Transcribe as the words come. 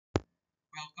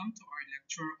welcome to our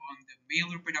lecture on the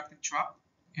male reproductive tract.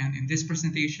 And in this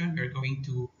presentation, we're going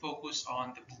to focus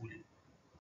on the bull.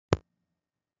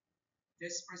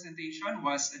 This presentation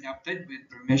was adapted with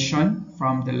permission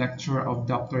from the lecture of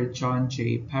Dr. John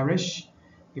J. Parrish,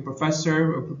 a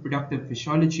professor of reproductive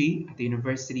physiology at the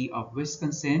University of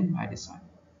Wisconsin Madison.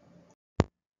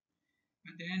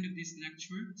 At the end of this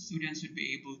lecture, students would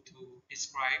be able to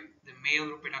describe the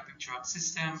male reproductive tract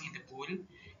system in the bull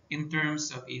in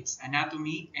terms of its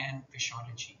anatomy and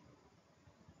physiology.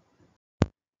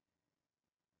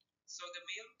 So the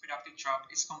male reproductive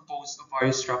tract is composed of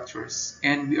various structures,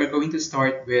 and we are going to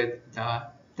start with the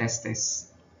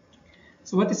testes.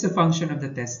 So what is the function of the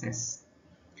testes?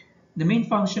 The main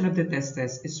function of the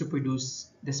testes is to produce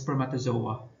the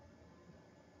spermatozoa.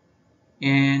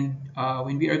 And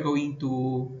when we are going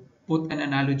to put an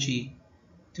analogy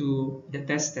to the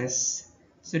testes,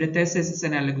 so the testes is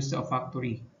analogous to a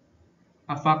factory.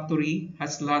 A factory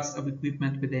has lots of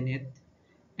equipment within it,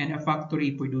 and a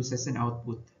factory produces an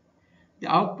output.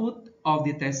 The output of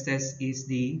the testes is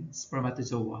the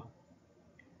spermatozoa.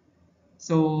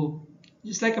 So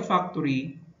just like a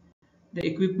factory, the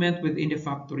equipment within the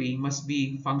factory must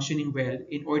be functioning well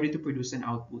in order to produce an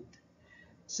output.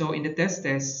 So in the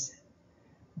testes,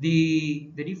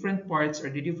 the different parts or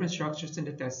the different structures in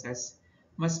the testes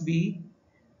must be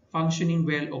functioning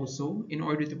well also in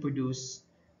order to produce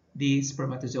the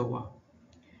spermatozoa.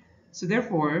 So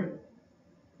therefore,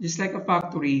 just like a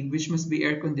factory which must be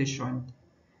air conditioned,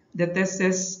 the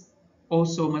testes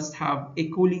also must have a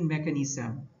cooling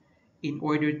mechanism in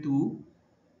order to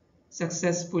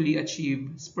successfully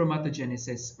achieve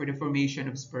spermatogenesis, or the formation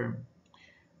of sperm.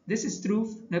 This is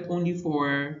true not only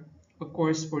for, of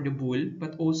course, for the bull,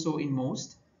 but also in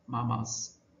most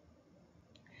mammals.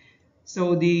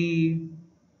 So the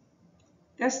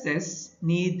testes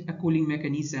need a cooling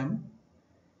mechanism.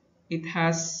 It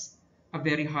has a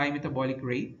very high metabolic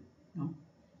rate,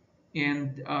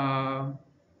 and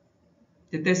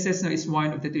the testes is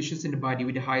one of the tissues in the body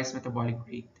with the highest metabolic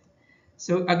rate.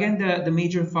 So again, the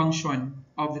major function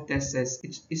of the testes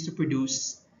is to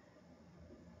produce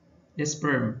the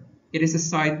sperm. It is a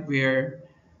site where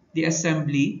the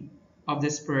assembly of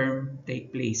the sperm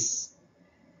take place.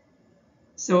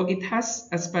 So it has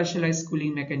a specialized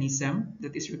cooling mechanism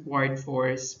that is required for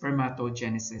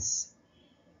spermatogenesis.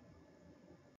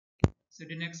 So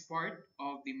the next part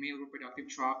of the male reproductive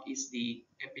tract is the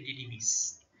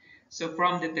epididymis. So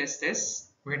from the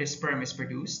testes, where the sperm is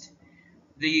produced,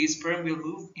 the sperm will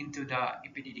move into the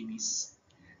epididymis.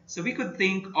 So we could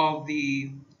think of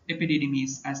the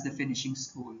epididymis as the finishing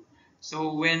school.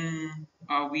 So when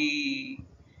we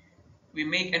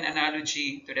make an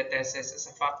analogy to the testes as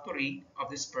a factory of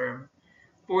the sperm,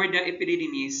 for the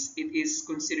epididymis, it is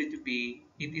considered to be,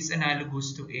 it is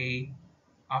analogous to a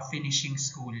finishing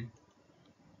school.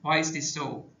 Why is this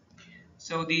so?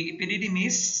 So the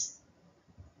epididymis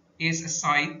is a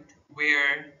site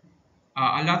where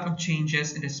a lot of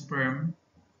changes in the sperm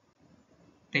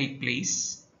take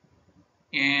place,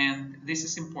 and this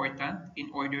is important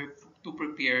in order to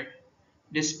prepare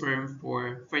the sperm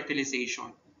for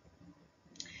fertilization.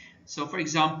 So for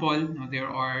example, there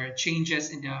are changes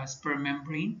in the sperm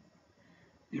membrane.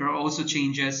 There are also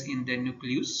changes in the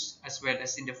nucleus as well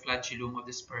as in the flagellum of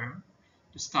the sperm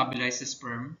to stabilize the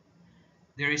sperm.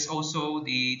 There is also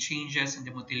the changes in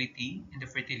the motility and the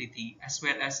fertility, as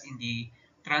well as in the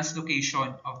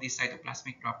translocation of the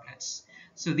cytoplasmic droplets.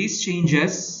 So these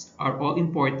changes are all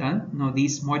important. Now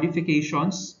these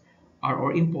modifications are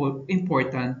all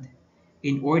important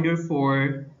in order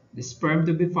for the sperm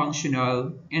to be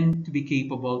functional and to be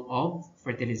capable of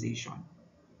fertilization.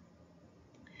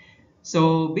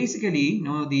 So basically,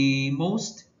 the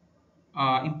most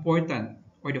important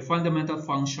or the fundamental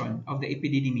function of the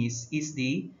epididymis is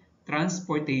the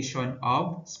transportation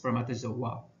of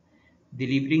spermatozoa,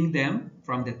 delivering them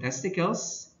from the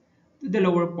testicles to the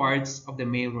lower parts of the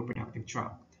male reproductive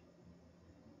tract.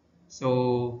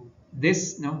 So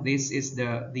this is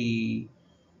the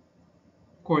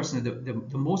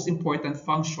most important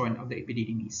function of the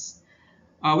epididymis.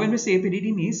 When we say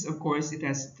epididymis, of course, it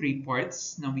has three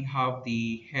parts. Now we have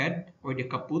the head or the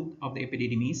caput of the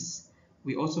epididymis.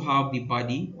 We also have the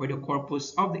body or the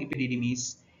corpus of the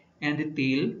epididymis, and the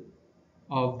tail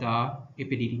of the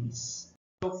epididymis.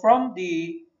 So from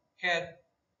the head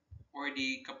or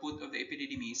the caput of the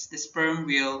epididymis, the sperm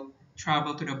will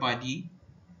travel to the body.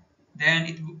 Then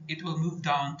it will move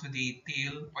down to the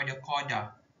tail or the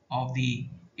coda of the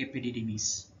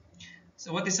epididymis.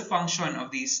 So what is the function of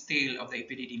this tail of the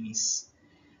epididymis?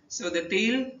 So the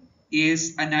tail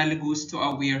is analogous to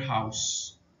a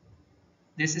warehouse.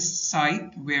 This is a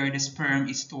site where the sperm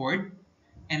is stored,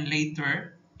 and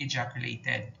later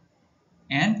ejaculated.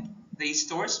 And they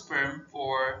store sperm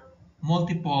for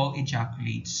multiple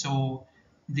ejaculates. So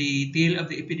the tail of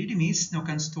the epididymis now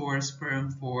can store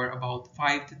sperm for about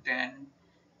 5 to 10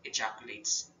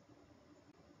 ejaculates.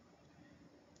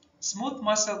 Smooth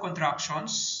muscle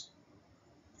contractions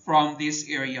from this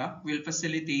area will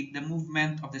facilitate the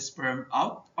movement of the sperm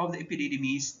out of the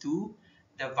epididymis to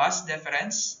the vas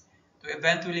deferens to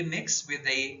eventually mix with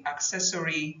the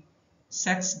accessory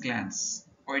sex glands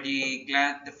or the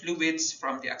fluids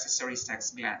from the accessory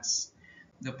sex glands.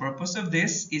 The purpose of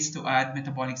this is to add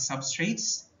metabolic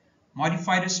substrates,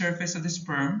 modify the surface of the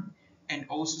sperm, and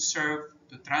also serve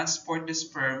to transport the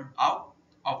sperm out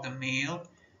of the male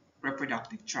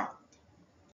reproductive tract.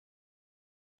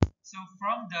 So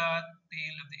from the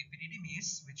tail of the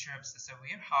epididymis, which serves as a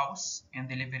warehouse and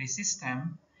delivery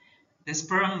system, the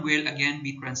sperm will again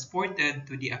be transported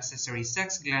to the accessory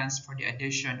sex glands for the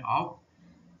addition of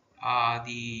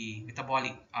the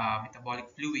metabolic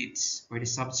fluids or the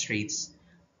substrates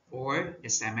for the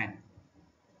semen.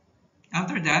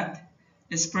 After that,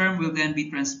 the sperm will then be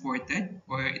transported,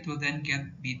 or it will then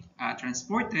be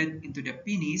transported into the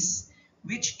penis,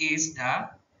 which is the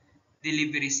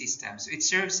delivery system. So it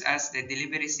serves as the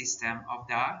delivery system of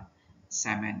the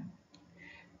semen.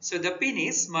 So the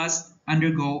penis must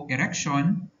undergo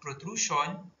erection,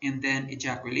 protrusion, and then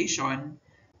ejaculation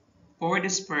for the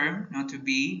sperm not to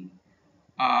be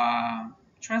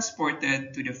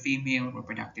transported to the female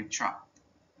reproductive tract.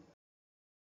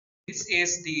 This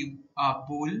is the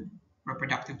bull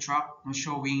reproductive tract,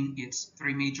 showing its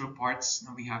three major parts.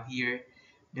 Now we have here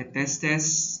the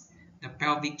testes, the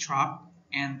pelvic tract,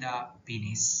 and the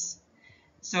penis.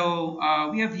 So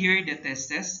we have here the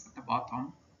testes at the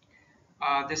bottom.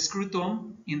 The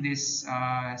scrotum in this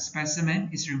specimen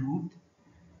is removed,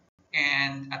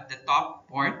 and at the top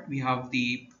part we have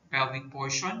the pelvic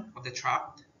portion of the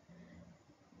tract.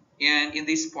 And in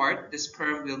this part, the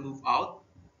sperm will move out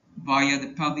via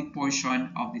the pelvic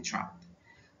portion of the tract.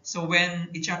 So when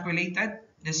ejaculated,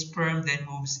 the sperm then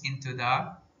moves into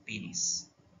the penis.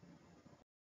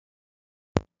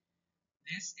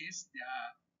 This is the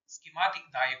schematic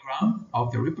diagram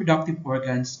of the reproductive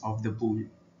organs of the bull.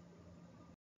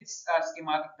 This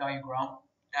schematic diagram,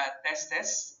 the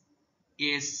testes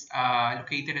is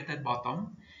located at the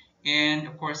bottom, and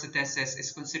of course the testes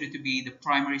is considered to be the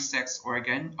primary sex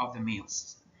organ of the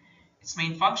males. Its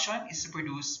main function is to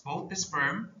produce both the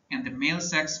sperm and the male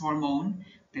sex hormone,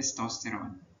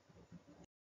 testosterone.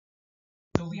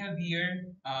 So we have here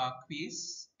a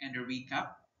quiz and a recap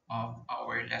of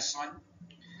our lesson.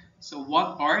 So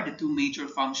what are the two major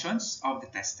functions of the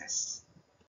testes?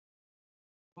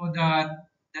 So the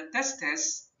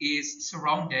testes is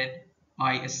surrounded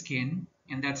by a skin,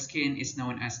 and that skin is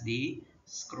known as the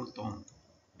scrotum.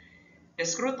 The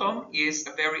scrotum is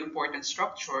a very important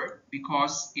structure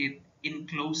because it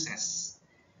encloses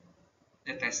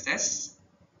the testes,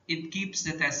 it keeps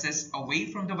the testes away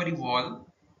from the body wall,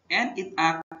 and it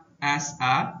acts as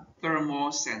a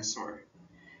thermosensor.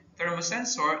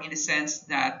 Thermosensor in the sense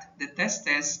that the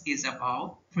testes is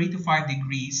about 3 to 5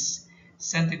 degrees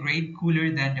centigrade cooler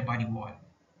than the body wall.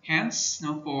 Hence,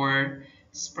 for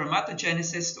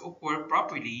spermatogenesis to occur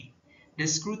properly, the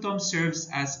scrotum serves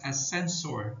as a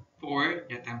sensor for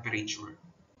the temperature.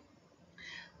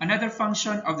 Another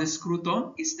function of the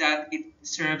scrotum is that it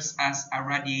serves as a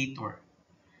radiator.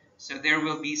 So there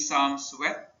will be some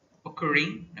sweat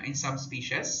occurring in some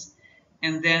species.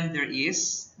 And then there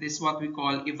is this what we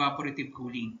call evaporative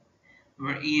cooling,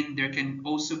 wherein there can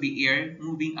also be air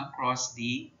moving across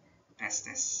the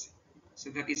testes.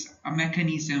 So that is a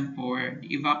mechanism for the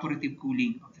evaporative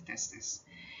cooling of the testes.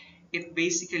 It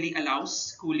basically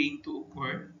allows cooling to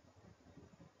occur.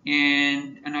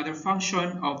 And another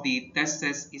function of the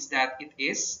testes is that it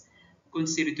is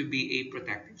considered to be a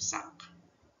protective sac.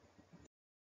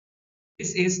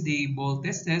 This is the bull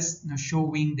testes,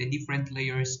 showing the different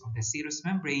layers of the serous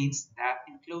membranes that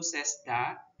encloses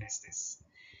the testes.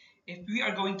 If we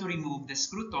are going to remove the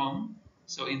scrotum,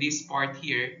 so in this part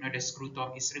here, the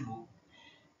scrotum is removed,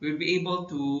 we'll be able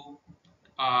to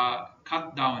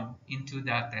cut down into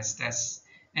the testes.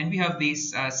 And we have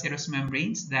these serous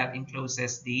membranes that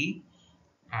encloses the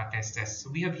testes.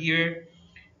 So we have here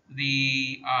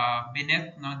the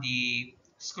beneath the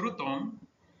scrotum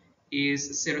is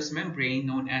a serous membrane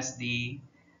known as the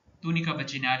tunica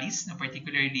vaginalis,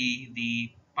 particularly the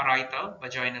parietal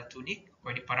vaginal tunic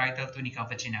or the parietal tunica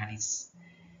vaginalis.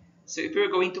 So if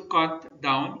we're going to cut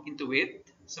down into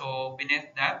it, so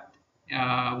beneath that,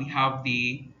 we have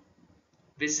the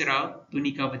visceral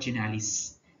tunica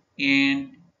vaginalis.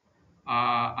 And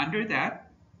under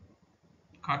that,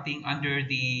 cutting under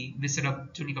the visceral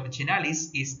tunica vaginalis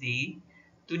is the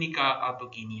tunica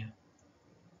albuginea.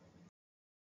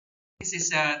 This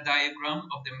is a diagram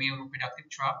of the male reproductive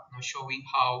tract, now showing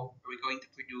how we're going to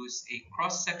produce a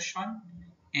cross section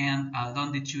and a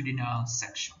longitudinal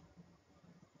section.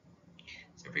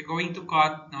 So if we're going to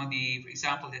cut now for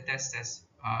example, the testes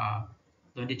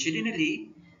longitudinally,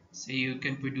 so you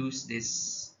can produce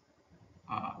this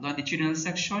longitudinal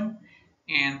section,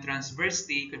 and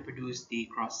transversely you can produce the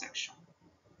cross section.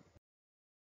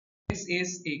 This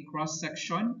is a cross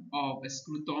section of a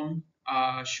scrotum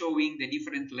showing the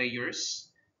different layers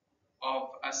of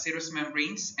serous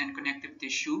membranes and connective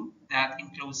tissue that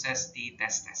encloses the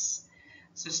testes.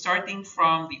 So starting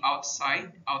from the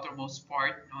outermost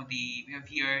part, we have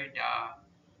here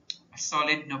a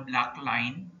solid black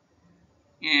line,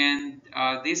 and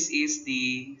this is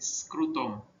the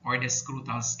scrotum or the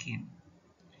scrotal skin.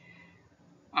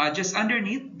 Just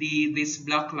underneath this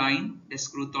black line, the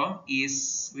scrotum,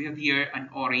 we have here an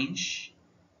orange,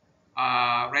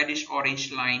 reddish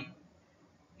orange line,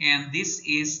 and this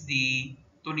is the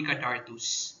tunica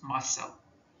dartus muscle.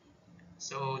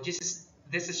 So this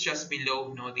is just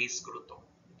below the scrotum.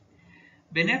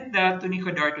 Beneath the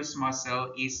tunica dartus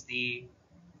muscle is the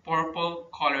purple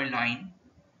color line,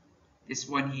 this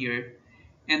one here,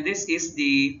 and this is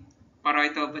the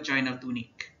parietal vaginal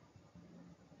tunic.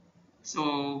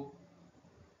 So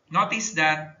notice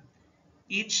that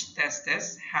each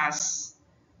testis has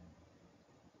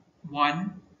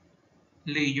one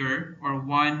layer or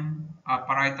one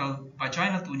parietal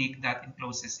vaginal tunic that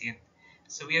encloses it.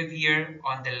 So we have here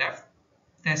on the left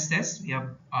testis, we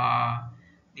have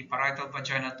the parietal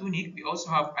vaginal tunic. We also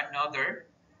have another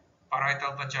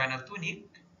parietal vaginal tunic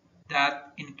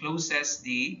that encloses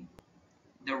the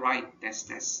right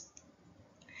testis.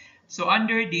 So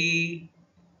under the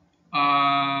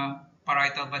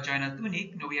parietal vaginal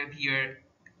tunic, now we have here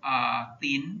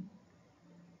thin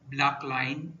black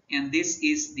line, and this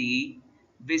is the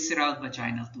visceral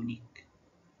vaginal tunic.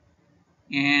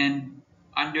 And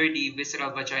under the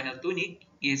visceral vaginal tunic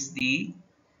is the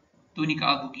tunica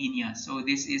albuginea. So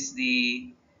this is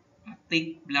the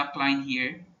thick black line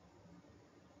here.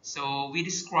 So we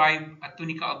describe a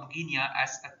tunica albuginea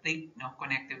as a thick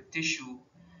connective tissue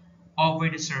over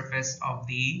the surface of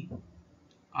the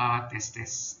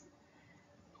testis.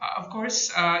 Of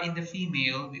course, in the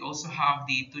female, we also have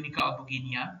the tunica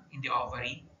albuginea in the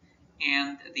ovary,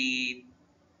 and the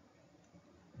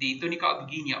tunica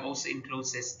albuginea also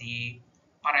encloses the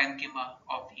parenchyma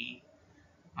of the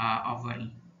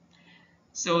ovary.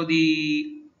 So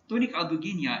the tunica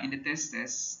albuginea in the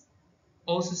testes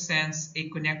also sends a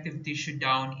connective tissue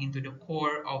down into the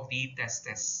core of the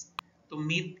testes to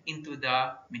meet into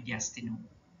the mediastinum.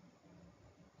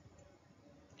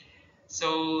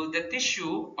 So the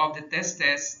tissue of the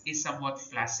testes is somewhat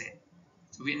flaccid.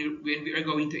 So when we are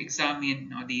going to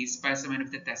examine the specimen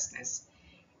of the testes,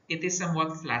 it is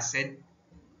somewhat flaccid,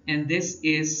 and this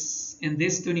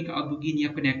tunica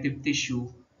albuginea connective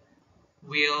tissue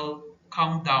will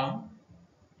come down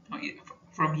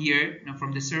from here,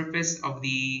 from the surface of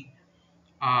the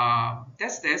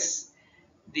testis.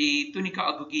 The tunica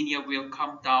albuginea will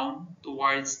come down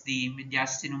towards the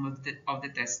mediastinum of the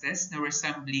testis, now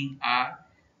resembling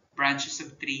branches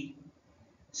of tree,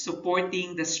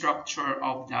 supporting the structure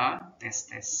of the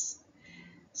testis.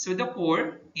 So the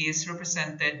core is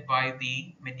represented by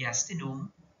the mediastinum,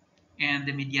 and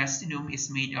the mediastinum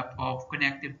is made up of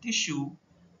connective tissue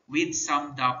with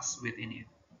some ducts within it.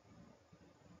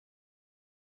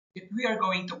 If we are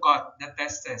going to cut the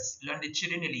testes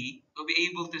longitudinally, we'll be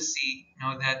able to see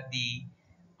now that the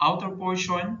outer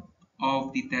portion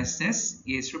of the testes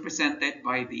is represented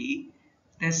by the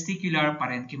testicular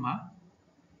parenchyma,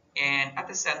 and at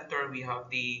the center we have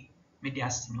the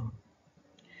mediastinum.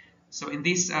 So in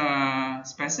this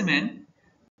specimen,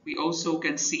 we also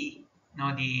can see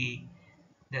now the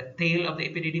tail of the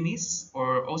epididymis,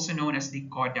 or also known as the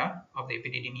coda of the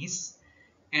epididymis,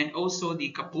 and also the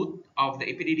caput of the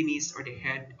epididymis, or the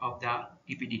head of the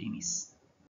epididymis.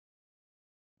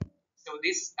 So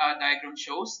this diagram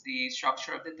shows the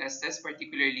structure of the testes,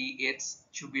 particularly its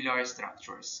tubular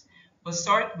structures. We'll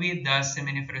start with the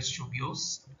seminiferous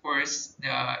tubules. Of course, the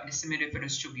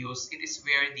seminiferous tubules, it is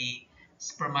where the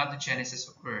spermatogenesis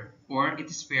occurs, or it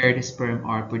is where the sperm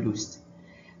are produced.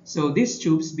 So these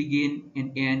tubes begin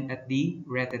and end at the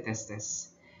rete testes.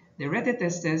 The rete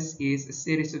testes is a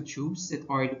series of tubes that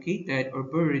are located or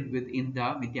buried within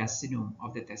the mediastinum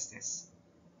of the testes.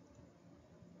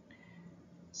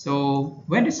 So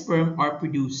when the sperm are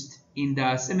produced in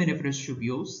the seminiferous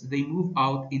tubules, they move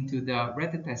out into the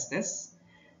rete testes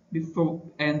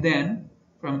and then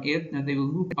from it, now they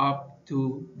will move up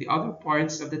to the other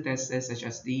parts of the testes, such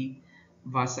as the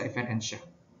vasa efferentia.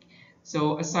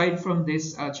 So aside from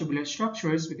these tubular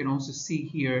structures, we can also see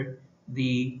here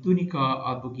the tunica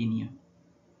albuginea.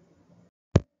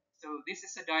 So this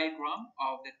is a diagram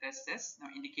of the testes, now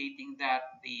indicating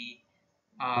that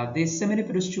these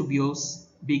seminiferous tubules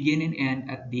begin and end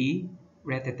at the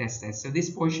retetestes. So this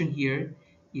portion here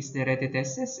is the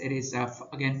retetestes. It is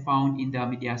again found in the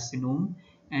mediastinum,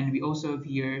 and we also have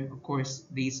here, of course,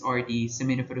 these are the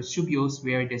seminiferous tubules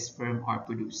where the sperm are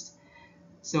produced.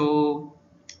 So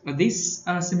these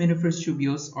seminiferous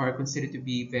tubules are considered to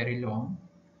be very long.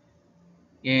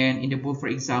 And in the bull, for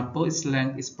example, its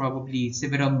length is probably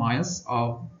several miles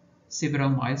of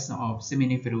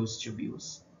seminiferous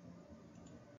tubules.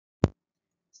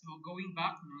 So going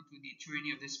back to the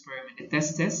journey of the sperm and the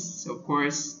testes, so of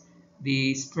course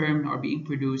the sperm are being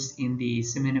produced in the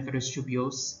seminiferous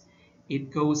tubules.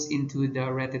 It goes into the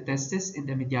retetestes in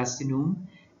the mediastinum,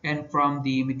 and from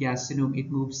the mediastinum it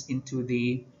moves into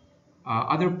the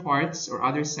other parts or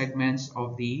other segments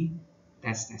of the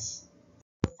testes.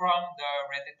 From the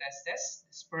retetestes,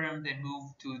 the sperm then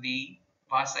move to the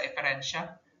vasa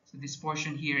efferentia. So this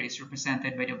portion here is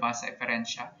represented by the vasa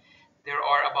efferentia. There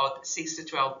are about 6 to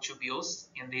 12 tubules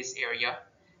in this area,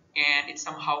 and it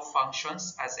somehow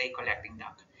functions as a collecting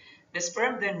duct. The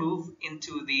sperm then move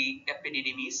into the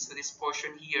epididymis. So this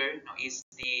portion here is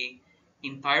the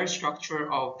entire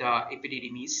structure of the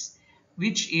epididymis,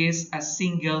 which is a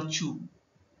single tube.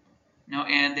 Now,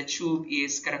 and the tube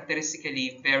is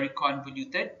characteristically very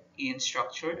convoluted in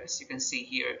structure, as you can see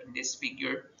here in this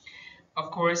figure.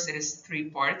 Of course, it is three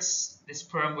parts. The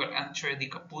sperm will enter the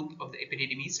caput of the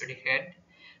epididymis or the head.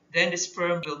 Then the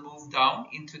sperm will move down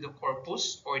into the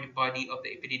corpus or the body of the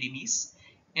epididymis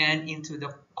and into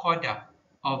the coda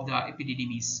of the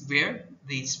epididymis where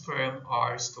the sperm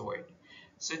are stored.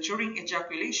 So during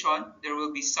ejaculation, there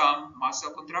will be some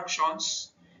muscle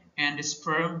contractions and the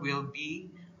sperm will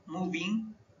be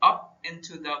moving up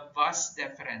into the vas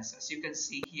deferens. As you can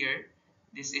see here,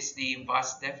 this is the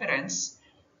vas deferens,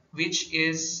 which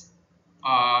is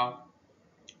on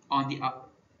the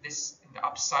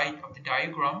upside of the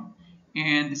diagram,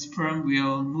 and the sperm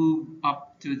will move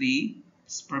up to the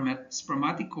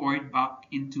spermatic cord back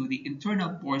into the internal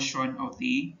portion of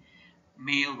the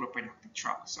male reproductive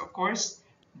tract. So of course,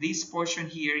 this portion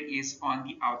here is on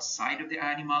the outside of the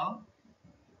animal,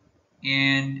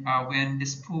 and when the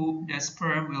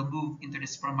sperm will move into the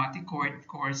spermatic cord, of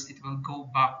course, it will go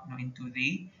back into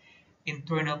the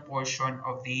internal portion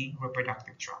of the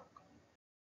reproductive tract.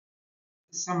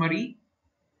 Summary: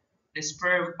 the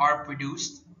sperm are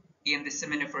produced in the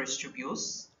seminiferous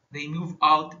tubules. They move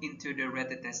out into the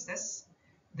retetestes.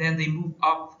 Then they move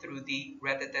up through the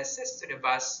retetestes to the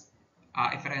vas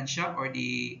efferentia or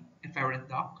the efferent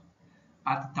duct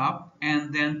at the top,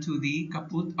 and then to the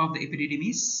caput of the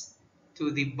epididymis,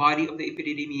 to the body of the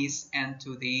epididymis, and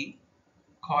to the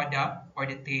coda or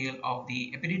the tail of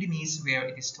the epididymis where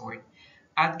it is stored.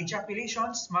 At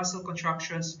ejaculations, muscle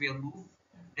contractions will move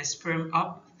the sperm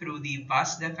up through the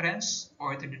vas deferens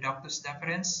or to the ductus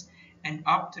deferens and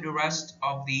up to the rest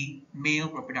of the male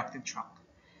reproductive tract.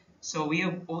 So we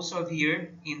have also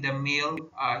here in the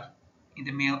male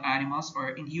animals or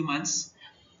in humans,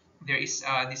 there is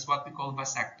this what we call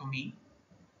vasectomy.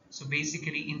 So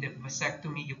basically in the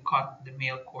vasectomy, you cut the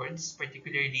male cords,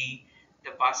 particularly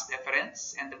the vas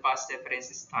deferens, and the vas deferens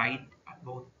is tied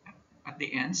at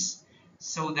the ends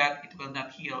so that it will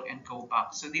not heal and go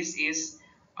back. So this is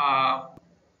a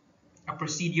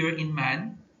procedure in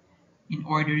man in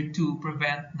order to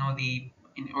prevent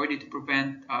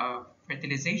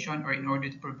fertilization or in order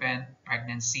to prevent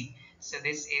pregnancy. So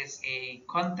this is a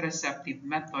contraceptive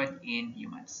method in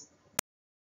humans.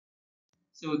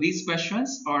 So these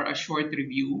questions are a short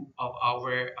review of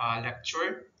our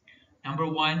lecture. Number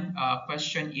one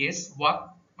question is,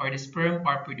 what are the sperm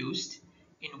are produced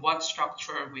in what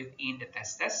structure within the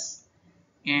testes?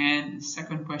 And the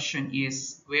second question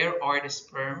is, where are the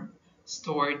sperm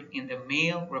stored in the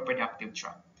male reproductive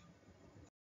tract?